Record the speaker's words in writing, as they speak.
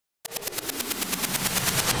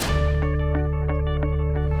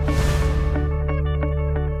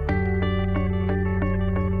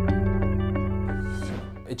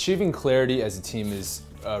Achieving clarity as a team is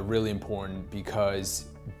really important because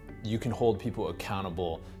you can hold people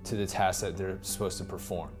accountable to the tasks that they're supposed to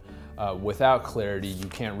perform. Without clarity, you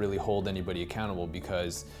can't really hold anybody accountable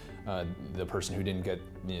because the person who didn't get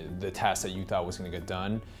the task that you thought was going to get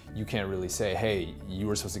done, you can't really say, hey, you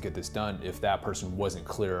were supposed to get this done if that person wasn't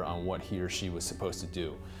clear on what he or she was supposed to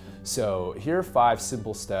do. So here are 5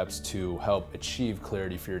 simple steps to help achieve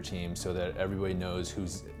clarity for your team so that everybody knows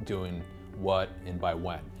who's doing what and by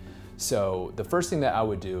when. So the first thing that I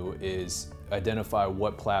would do is identify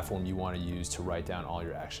what platform you want to use to write down all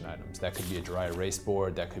your action items. That could be a dry erase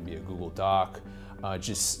board, that could be a Google Doc,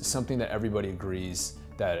 just something that everybody agrees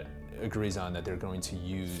on that they're going to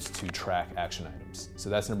use to track action items. So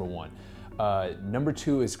that's number 1. Number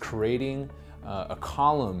 2 is creating a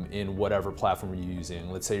column in whatever platform you're using.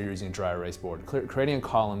 Let's say you're using a dry erase board. Creating a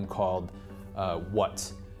column called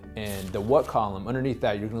what. And the what column, underneath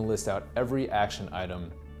that, you're going to list out every action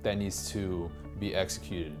item that needs to be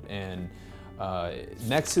executed. And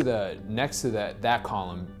next to that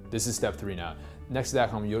column, this is step 3 now. Next to that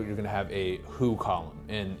column, you're going to have a who column.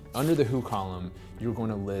 And under the who column, you're going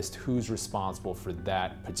to list who's responsible for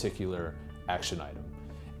that particular action item.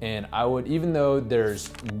 And I would, even though there's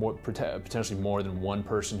potentially more than one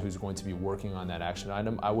person who's going to be working on that action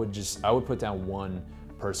item, I would put down one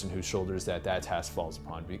person whose shoulders that task falls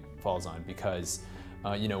on, because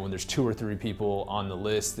you know, when there's 2 or 3 people on the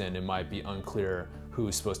list, then it might be unclear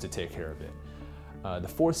who's supposed to take care of it. The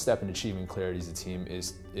 4th step in achieving clarity as a team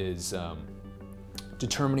is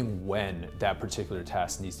determining when that particular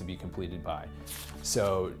task needs to be completed by.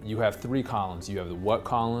 So you have 3 columns. You have the what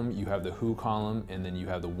column, you have the who column, and then you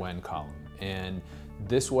have the when column. And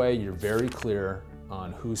this way you're very clear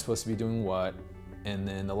on who's supposed to be doing what. And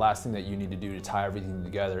then the last thing that you need to do to tie everything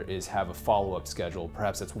together is have a follow-up schedule.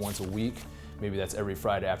 Perhaps that's once a week. Maybe that's every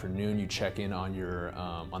Friday afternoon. You check in on your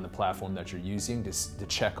on the platform that you're using to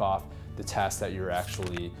check off the tasks that you're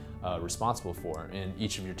actually responsible for, and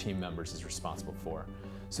each of your team members is responsible for.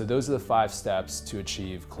 So those are the 5 steps to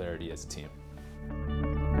achieve clarity as a team.